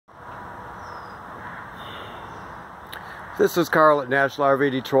This is Carl at National RV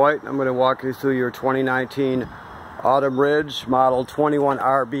Detroit. I'm going to walk you through your 2019 Autumn Ridge Model 21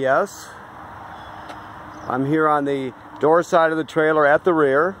 RBS. I'm here on the door side of the trailer at the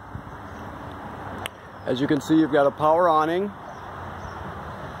rear. As you can see, you've got a power awning.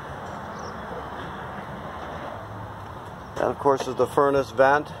 And of course is the furnace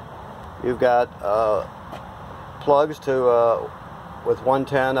vent. You've got plugs to with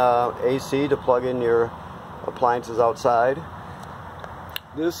 110 AC to plug in your appliances outside.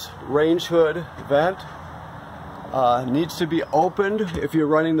 This range hood vent needs to be opened if you're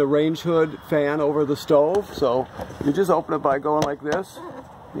running the range hood fan over the stove. So you just open it by going like this.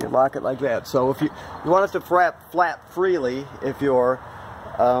 You lock it like that. So if you want it to flap freely if you're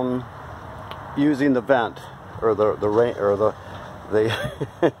using the vent or the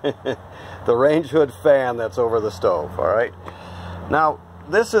the range hood fan that's over the stove. All right. Now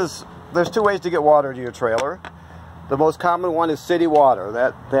there's two ways to get water to your trailer. The most common one is city water.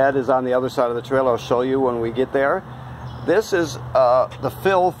 That is on the other side of the trailer. I'll show you when we get there. This is the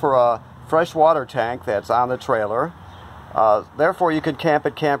fill for a fresh water tank that's on the trailer. Therefore, you could camp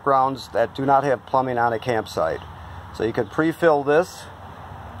at campgrounds that do not have plumbing on a campsite. So you could pre-fill this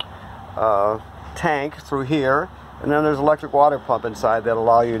tank through here, and then there's an electric water pump inside that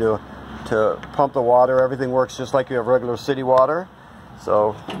allow you to pump the water. Everything works just like you have regular city water.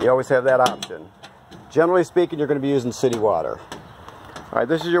 So you always have that option. Generally speaking, you're going to be using city water. All right,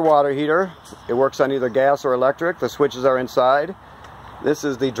 this is your water heater. It works on either gas or electric. The switches are inside. This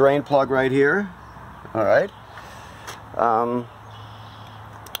is the drain plug right here. All right.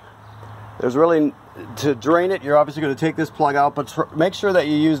 There's really, to drain it, you're obviously going to take this plug out, but make sure that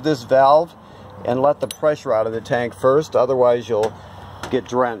you use this valve and let the pressure out of the tank first. Otherwise, you'll get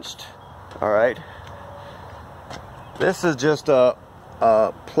drenched. All right. This is just a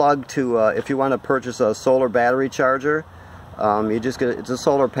plug to if you want to purchase a solar battery charger. You just get it's a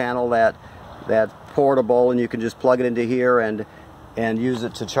solar panel that's portable, and you can just plug it into here and use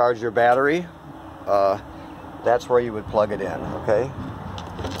it to charge your battery. That's where you would plug it in. Okay.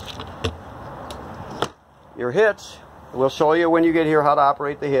 Your hitch, we'll show you when you get here how to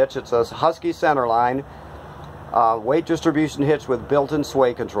operate the hitch. It's a Husky centerline weight distribution hitch with built-in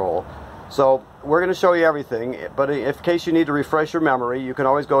sway control. So we're going to show you everything, but in case you need to refresh your memory, you can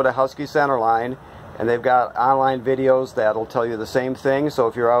always go to Husky Centerline, and they've got online videos that'll tell you the same thing. So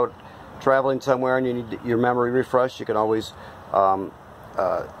if you're out traveling somewhere and you need your memory refreshed, you can always go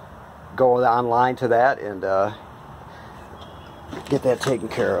online to that and get that taken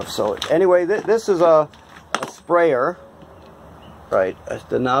care of. So anyway, this is a sprayer. Right,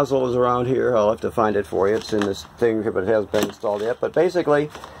 the nozzle is around here. I'll have to find it for you. It's in this thing here, but it hasn't been installed yet. But basically,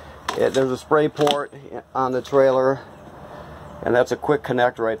 there's a spray port on the trailer, and that's a quick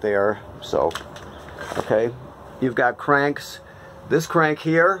connect right there. So, okay, you've got cranks. This crank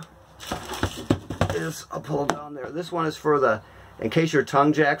here is, I'll pull it down there. This one is for in case your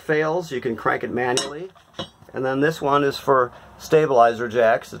tongue jack fails, you can crank it manually. And then this one is for stabilizer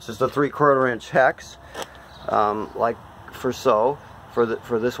jacks. It's just a 3/4 inch hex, like for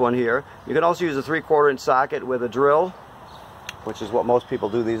this one here. You can also use a 3/4 inch socket with a drill, which is what most people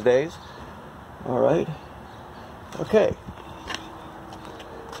do these days. All right. Okay.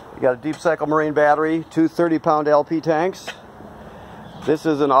 You got a deep cycle marine battery, two 30-pound LP tanks. This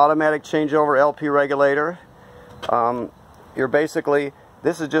is an automatic changeover LP regulator.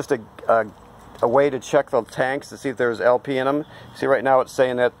 This is just a way to check the tanks to see if there's LP in them. See, right now it's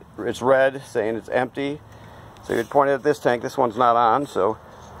saying that it's red, saying it's empty. So you'd point it at this tank. This one's not on, so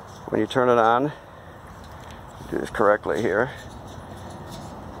when you turn it on, do this correctly here,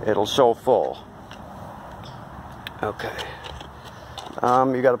 it'll show full. Okay.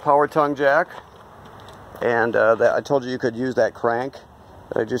 You got a power tongue jack, and I told you could use that crank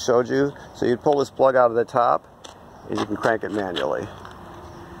that I just showed you. So you'd pull this plug out of the top, and you can crank it manually.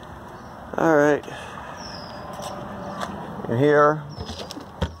 All right. And here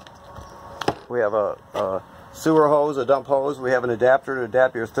we have a sewer hose, a dump hose. We have an adapter to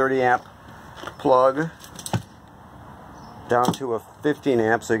adapt your 30 amp plug down to a 15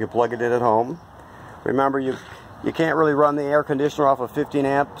 amp so you can plug it in at home. Remember, you can't really run the air conditioner off of 15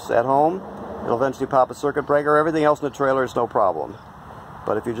 amps at home. It'll eventually pop a circuit breaker. Everything else in the trailer is no problem.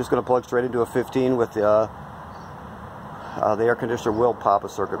 But if you're just going to plug straight into a 15 with the air conditioner will pop a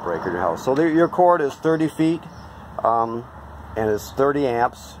circuit breaker in your house. So your cord is 30 feet and it's 30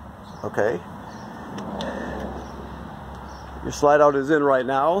 amps. Okay. Your slide out is in right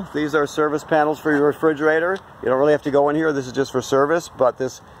now. These are service panels for your refrigerator. You don't really have to go in here. This is just for service, but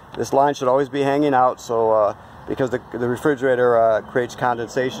this line should always be hanging out. So because the refrigerator creates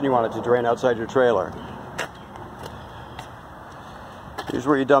condensation, you want it to drain outside your trailer. Here's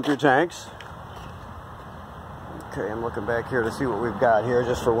where you dump your tanks. Okay, I'm looking back here to see what we've got here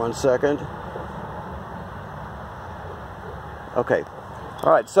just for 1 second. Okay,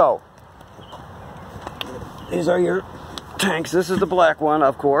 all right, so these are your tanks. This is the black one,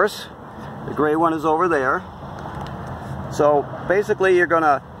 of course. The gray one is over there. So basically you're going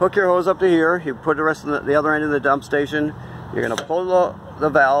to hook your hose up to here. You put the rest of the other end in the dump station. You're going to pull the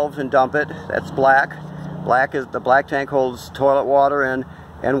valve and dump it. That's black. The black tank holds toilet water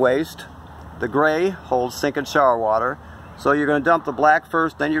and waste. The gray holds sink and shower water. So you're going to dump the black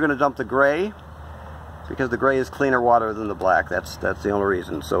first, then you're going to dump the gray, because the gray is cleaner water than the black. That's the only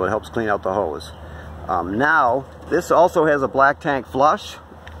reason. So it helps clean out the hose. Now, this also has a black tank flush,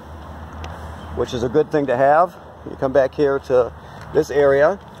 which is a good thing to have. You come back here to this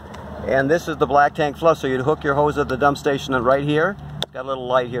area, and this is the black tank flush. So you'd hook your hose at the dump station and right here. It's got a little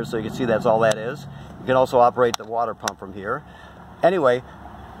light here so you can see that's all that is. You can also operate the water pump from here. Anyway,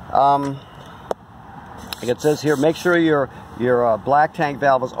 like it says here, make sure your black tank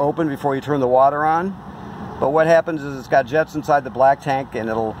valve is open before you turn the water on. But what happens is it's got jets inside the black tank, and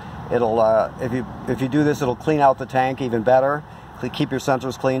if you do this, it'll clean out the tank even better. Keep your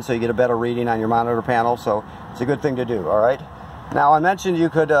sensors clean so you get a better reading on your monitor panel. So it's a good thing to do. All right. Now I mentioned you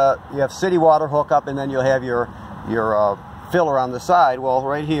have city water hookup, and then you'll have your filler on the side. Well,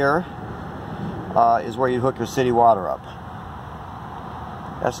 right here is where you hook your city water up.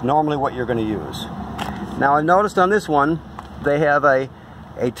 That's normally what you're going to use. Now I noticed on this one they have a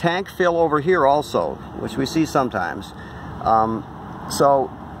tank fill over here also, which we see sometimes. So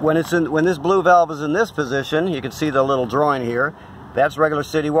when this blue valve is in this position, you can see the little drawing here. That's regular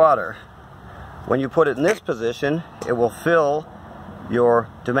city water. When you put it in this position, it will fill your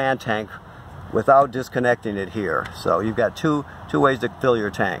demand tank without disconnecting it here. So you've got two ways to fill your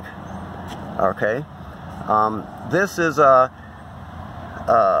tank. Okay. This is I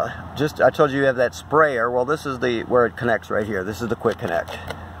told you you have that sprayer. Well, this is where it connects right here. This is the quick connect.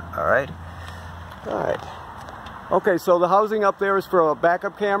 All right. All right. Okay, so the housing up there is for a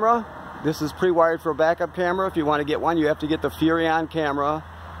backup camera. This is pre-wired for a backup camera. If you want to get one, you have to get the Furion camera,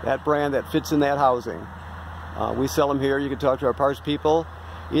 that brand that fits in that housing. We sell them here. You can talk to our parts people.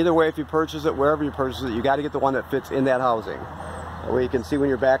 Either way, if you purchase it, wherever you purchase it, you got to get the one that fits in that housing, where you can see when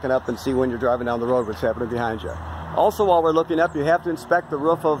you're backing up and see when you're driving down the road what's happening behind you. Also, while we're looking up, you have to inspect the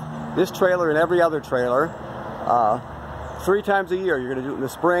roof of this trailer and every other trailer 3 times a year. You're going to do it in the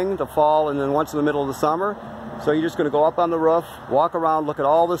spring, the fall, and then once in the middle of the summer. So you're just going to go up on the roof, walk around, look at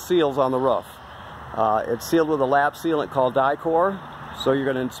all the seals on the roof. It's sealed with a lap sealant called Dicor. So you're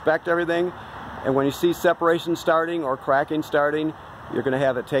going to inspect everything, and when you see separation starting or cracking starting, you're going to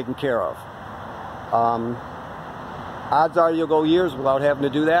have it taken care of. Odds are you'll go years without having to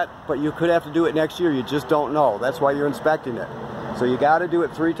do that, but you could have to do it next year. You just don't know. That's why you're inspecting it. So you got to do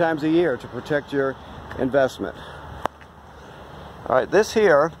it 3 times a year to protect your investment. All right, this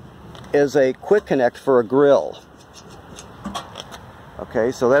here is a quick connect for a grill.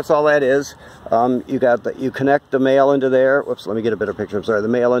 Okay, so that's all that is. You connect the male into there. Whoops, let me get a better picture. I'm sorry. The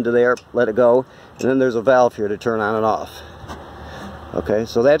male into there, let it go, and then there's a valve here to turn on and off. Okay,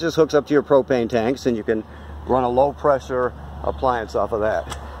 so that just hooks up to your propane tanks, and you can run a low pressure appliance off of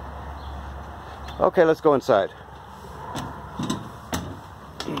that. Okay, let's go inside.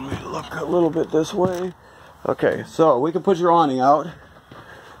 Let me look a little bit this way. Okay, so we can put your awning out,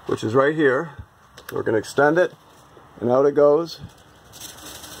 which is right here. So we're going to extend it, and out it goes.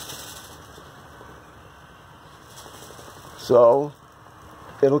 So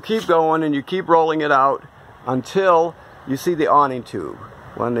it'll keep going, and you keep rolling it out until you see the awning tube.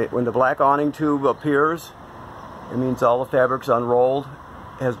 When the black awning tube appears, it means all the fabric's unrolled,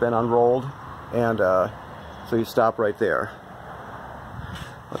 has been unrolled, and so you stop right there.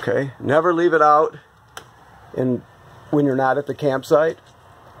 Okay, never leave it out when you're not at the campsite.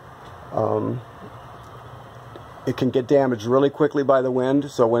 It can get damaged really quickly by the wind,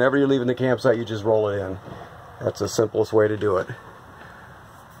 so whenever you're leaving the campsite, you just roll it in. That's the simplest way to do it.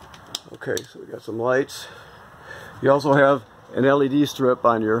 Okay, so we got some lights. You also have an LED strip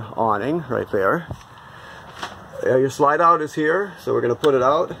on your awning right there. Your slide out is here, so we're going to put it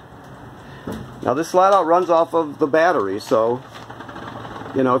out. Now this slide out runs off of the battery, so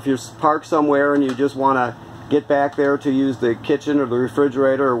you know, if you're parked somewhere and you just want to get back there to use the kitchen or the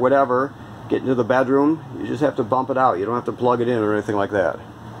refrigerator or whatever, get into the bedroom, you just have to bump it out. You don't have to plug it in or anything like that.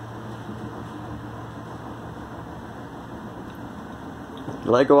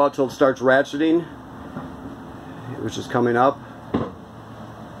 Let it go out till it starts ratcheting, which is coming up.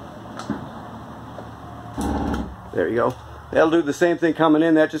 There you go. That'll do the same thing coming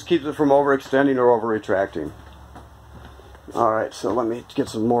in. That just keeps it from overextending or over retracting. Alright, so let me get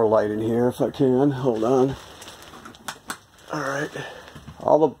some more light in here if I can. Hold on. Alright.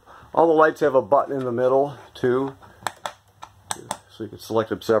 All the lights have a button in the middle too, so you can select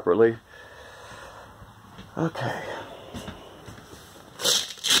them separately. Okay.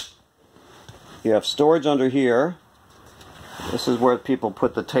 You have storage under here. This is where people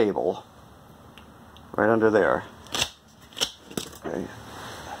put the table. Right under there. Okay.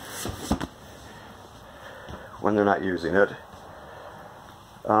 When they're not using it.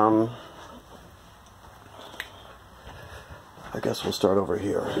 I guess we'll start over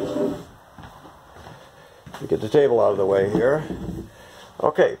here. We get the table out of the way here.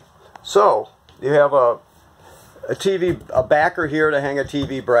 Okay, so you have a backer here to hang a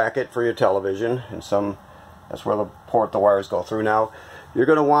TV bracket for your television, and that's where the wires go through. Now you're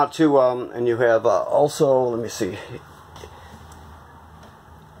going to want to, and you have also, let me see.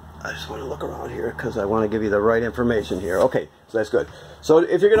 I just want to look around here because I want to give you the right information here. Okay, so that's good. So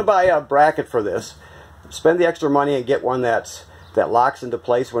if you're going to buy a bracket for this, spend the extra money and get one that locks into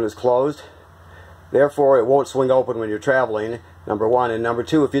place when it's closed. Therefore, it won't swing open when you're traveling, number one. And number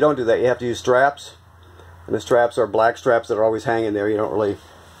two, if you don't do that, you have to use straps. And the straps are black straps that are always hanging there.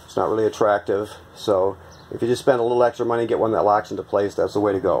 It's not really attractive. So if you just spend a little extra money and get one that locks into place, that's the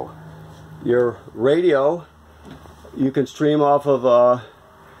way to go. Your radio, you can stream off of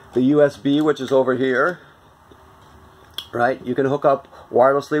the USB, which is over here. Right? You can hook up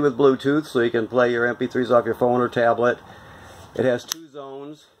wirelessly with Bluetooth, so you can play your MP3s off your phone or tablet. It has 2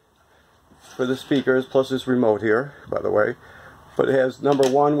 zones for the speakers, plus this remote here, by the way. But it has number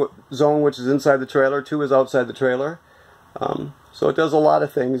 1 zone, which is inside the trailer, 2 is outside the trailer. So it does a lot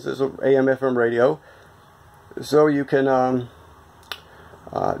of things. It's an AM/FM radio. So you can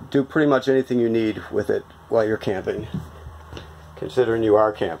do pretty much anything you need with it while you're camping, considering you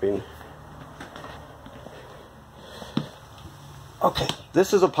are camping. Okay,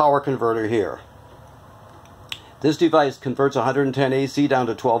 this is a power converter here. This device converts 110 AC down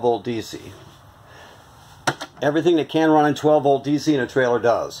to 12 volt DC. Everything that can run in 12 volt DC in a trailer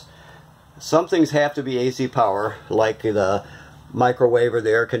does. Some things have to be AC power, like the microwave or the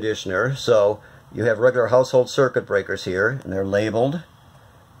air conditioner. So you have regular household circuit breakers here, and they're labeled.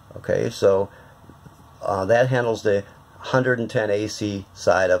 Okay, so that handles the 110 AC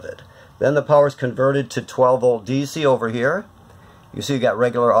side of it. Then the power is converted to 12 volt DC over here. You see you got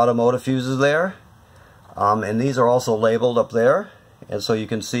regular automotive fuses there. And these are also labeled up there, and so you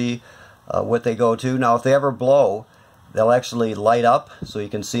can see what they go to. Now if they ever blow, they'll actually light up so you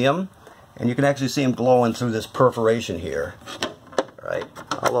can see them, and you can actually see them glowing through this perforation here. Right?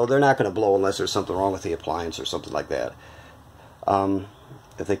 Although they're not going to blow unless there's something wrong with the appliance or something like that.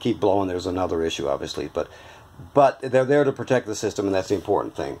 If they keep blowing, there's another issue, obviously, but they're there to protect the system, and that's the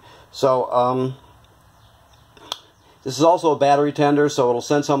important thing. So this is also a battery tender, so it'll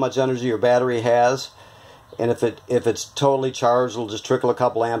sense how much energy your battery has. And if it's totally charged, it'll just trickle a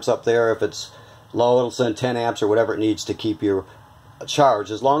couple amps up there. If it's low, it'll send 10 amps or whatever it needs to keep you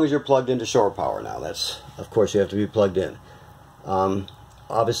charged, as long as you're plugged into shore power. Now, of course, you have to be plugged in.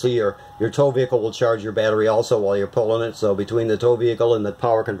 Obviously, your tow vehicle will charge your battery also while you're pulling it, so between the tow vehicle and the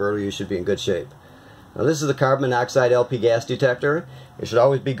power converter, you should be in good shape. Now, this is the carbon monoxide LP gas detector. It should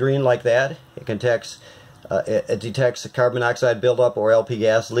always be green like that. It detects carbon monoxide buildup or LP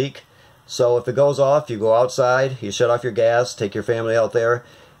gas leak. So if it goes off, you go outside, you shut off your gas, take your family out there,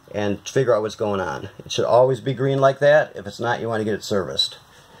 and figure out what's going on. It should always be green like that. If it's not, you want to get it serviced.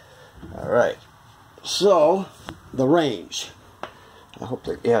 Alright, so the range.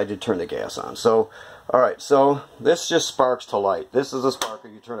 Yeah, I did turn the gas on. So, alright, so this just sparks to light. This is a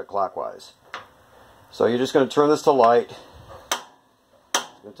sparker, you turn it clockwise. So you're just going to turn this to light. It's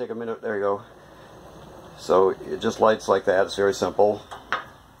going to take a minute, there you go. So it just lights like that, it's very simple.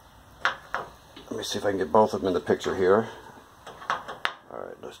 Let me see if I can get both of them in the picture here.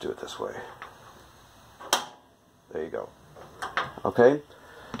 Alright, let's do it this way. There you go. Okay,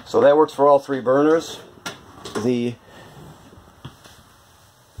 so that works for all 3 burners. The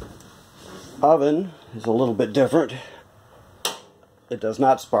oven is a little bit different. It does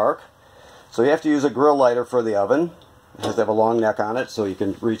not spark. So you have to use a grill lighter for the oven. It has to have a long neck on it so you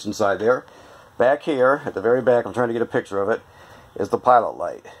can reach inside there. Back here, at the very back, I'm trying to get a picture of it, is the pilot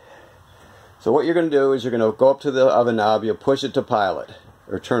light. So what you're going to do is you're going to go up to the oven knob, you push it to pilot,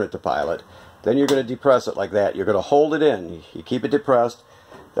 or turn it to pilot. Then you're going to depress it like that. You're going to hold it in. You keep it depressed.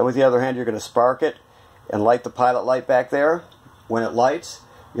 Then with the other hand, you're going to spark it and light the pilot light back there. When it lights,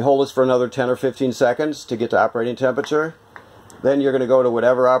 you hold this for another 10 or 15 seconds to get to operating temperature. Then you're going to go to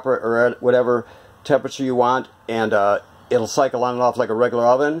whatever temperature you want, and it'll cycle on and off like a regular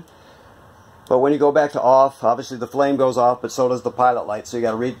oven. But when you go back to off, obviously the flame goes off, but so does the pilot light. So you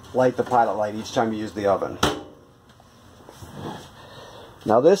got to relight the pilot light each time you use the oven.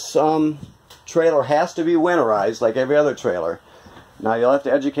 Now this trailer has to be winterized like every other trailer. Now you'll have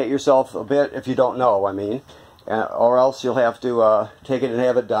to educate yourself a bit if you don't know, I mean, or else you'll have to take it and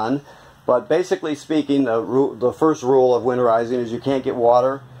have it done. But basically speaking, the first rule of winterizing is you can't get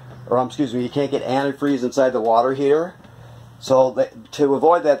water, or excuse me, you can't get antifreeze inside the water heater. So to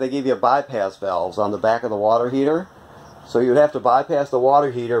avoid that, they give you bypass valves on the back of the water heater. So you'd have to bypass the water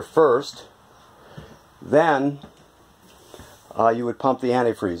heater first, then you would pump the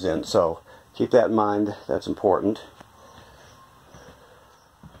antifreeze in. So keep that in mind, that's important.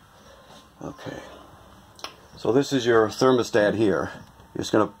 Okay, so this is your thermostat here. You're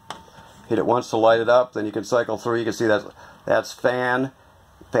just going to hit it once to light it up, then you can cycle through. You can see that's fan.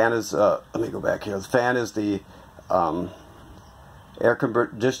 Fan is, let me go back here. The fan is the air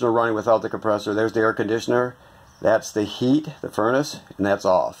conditioner running without the compressor. There's the air conditioner. That's the heat, the furnace, and that's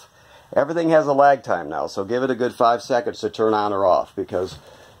off. Everything has a lag time now, so give it a good 5 seconds to turn on or off, because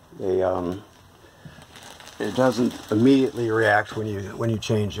it doesn't immediately react when you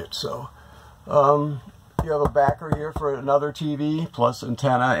change it. So you have a backer here for another TV, plus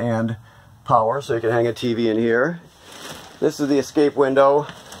antenna and power, so you can hang a TV in here. This is the escape window.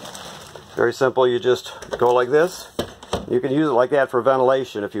 Very simple. You just go like this. You can use it like that for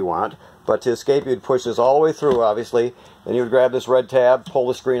ventilation if you want, but to escape you'd push this all the way through, obviously, then you would grab this red tab, pull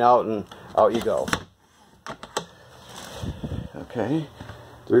the screen out, and out you go. Okay.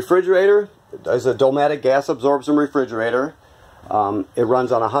 The refrigerator is a Dometic gas absorption refrigerator. It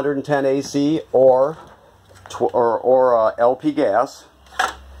runs on 110 AC or LP gas.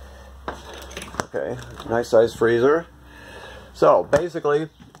 Okay, nice size freezer. So basically,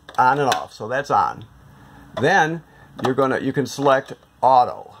 on and off. So that's on. Then you can select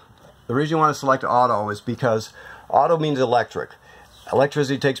auto. The reason you want to select auto is because auto means electric.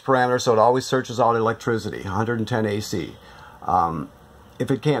 Electricity takes parameters, so it always searches out electricity, 110 AC. If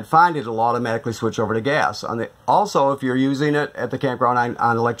it can't find it, it'll automatically switch over to gas. Also, if you're using it at the campground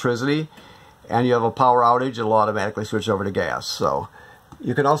on electricity and you have a power outage, it'll automatically switch over to gas. So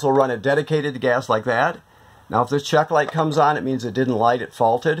you can also run it dedicated to gas like that. Now if this check light comes on, it means it didn't light, it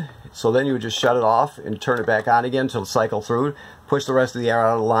faulted. So then you would just shut it off and turn it back on again to cycle through. Push the rest of the air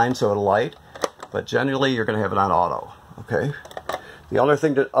out of the line so it'll light. But generally you're going to have it on auto. Okay. The other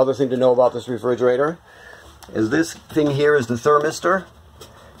thing to know about this refrigerator is this thing here is the thermistor.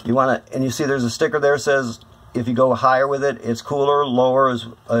 And you see there's a sticker there that says if you go higher with it, it's cooler, lower is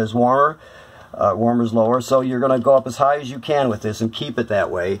warmer, warmer is lower. So you're going to go up as high as you can with this and keep it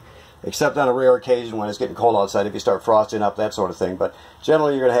that way, except on a rare occasion when it's getting cold outside, if you start frosting up, that sort of thing. But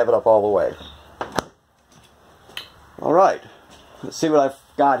generally you're going to have it up all the way. All right, let's see what I've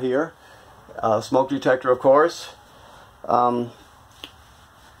got here. Smoke detector, of course. Let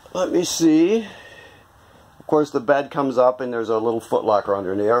me see. Of course, the bed comes up and there's a little foot locker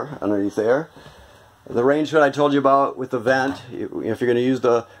underneath there. The range hood I told you about with the vent. If you're going to use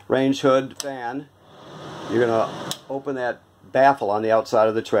the range hood fan, you're going to open that baffle on the outside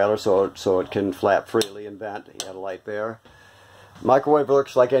of the trailer so it can flap freely and vent. You got a light there. Microwave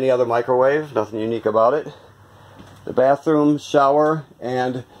looks like any other microwave. Nothing unique about it. The bathroom, shower,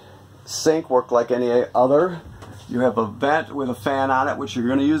 and sink work like any other. You have a vent with a fan on it, which you're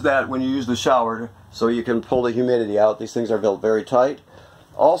going to use that when you use the shower so you can pull the humidity out. These things are built very tight.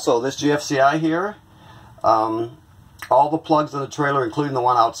 Also, this GFCI here, all the plugs in the trailer, including the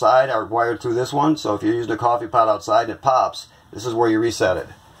one outside, are wired through this one. So if you're using a coffee pot outside and it pops, this is where you reset it.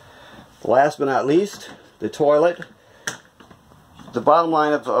 Last but not least, the toilet. The bottom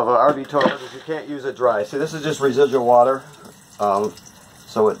line of an RV toilet is you can't use it dry. See, this is just residual water.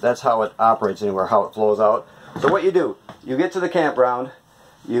 So that's how it operates anywhere, how it flows out. So what you do, you get to the campground,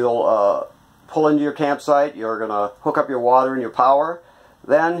 you'll pull into your campsite, you're going to hook up your water and your power,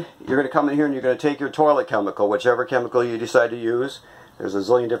 then you're going to come in here and you're going to take your toilet chemical, whichever chemical you decide to use. There's a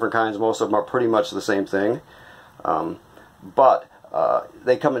zillion different kinds, most of them are pretty much the same thing. But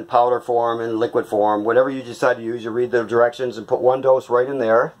they come in powder form and liquid form, whatever you decide to use, you read the directions and put one dose right in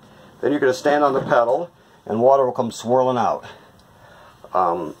there. Then you're going to stand on the pedal and water will come swirling out.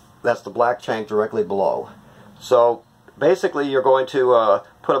 That's the black tank directly below. So basically you're going to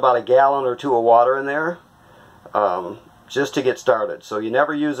put about a gallon or two of water in there just to get started. So you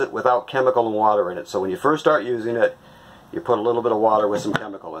never use it without chemical and water in it. So when you first start using it, you put a little bit of water with some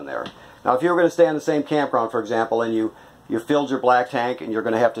chemical in there. Now if you were going to stay in the same campground, for example, and you filled your black tank and you're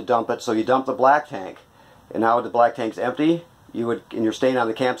going to have to dump it, so you dump the black tank, and now the black tank's empty, and you're staying on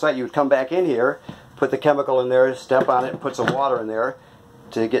the campsite, you would come back in here, put the chemical in there, step on it, put some water in there,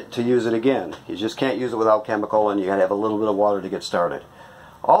 to use it again. You just can't use it without chemical, and you got to have a little bit of water to get started.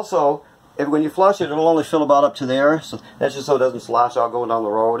 Also, when you flush it, it'll only fill about up to there. So that's just so it doesn't slosh out going down the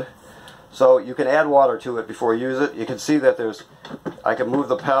road. So you can add water to it before you use it. You can see that I can move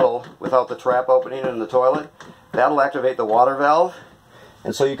the pedal without the trap opening in the toilet. That'll activate the water valve.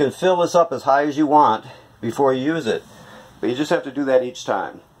 And so you can fill this up as high as you want before you use it. But you just have to do that each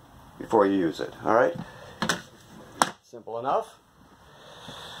time before you use it. Alright? Simple enough.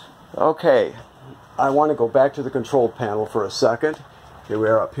 Okay. I want to go back to the control panel for a second. Here we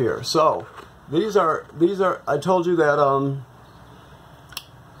are up here. So these are I told you that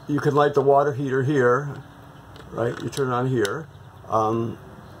you can light the water heater here, right? You turn it on here.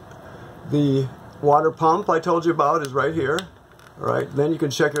 The water pump I told you about is right here. All right. Then you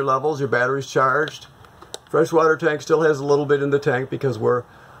can check your levels. Your battery's charged. Freshwater tank still has a little bit in the tank because we're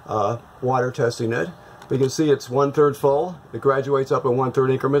water testing it. But you can see it's 1/3 full. It graduates up in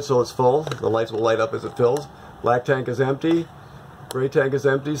 1/3 increments, so it's full. The lights will light up as it fills. Black tank is empty. Gray tank is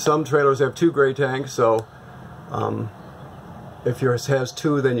empty. Some trailers have 2 gray tanks, so if yours has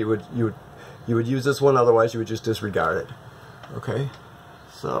 2, then you would use this one. Otherwise, you would just disregard it. Okay,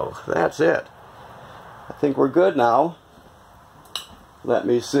 so that's it. I think we're good now. Let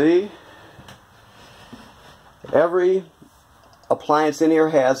me see. Every appliance in here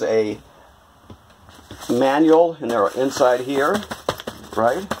has a manual, and they're inside here,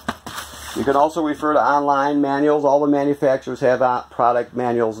 right? You can also refer to online manuals. All the manufacturers have product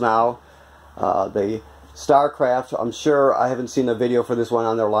manuals now. The StarCraft, I'm sure, I haven't seen a video for this one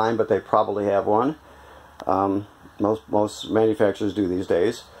on their line, but they probably have one. Most manufacturers do these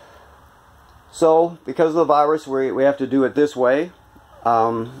days. So, because of the virus, we have to do it this way.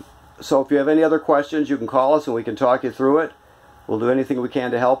 So if you have any other questions, you can call us and we can talk you through it. We'll do anything we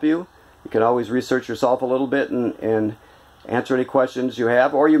can to help you. You can always research yourself a little bit and answer any questions you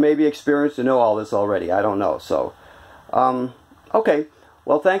have, or you may be experienced and know all this already. I don't know. So, okay.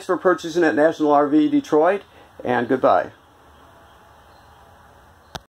 Well, thanks for purchasing at National RV Detroit, and goodbye.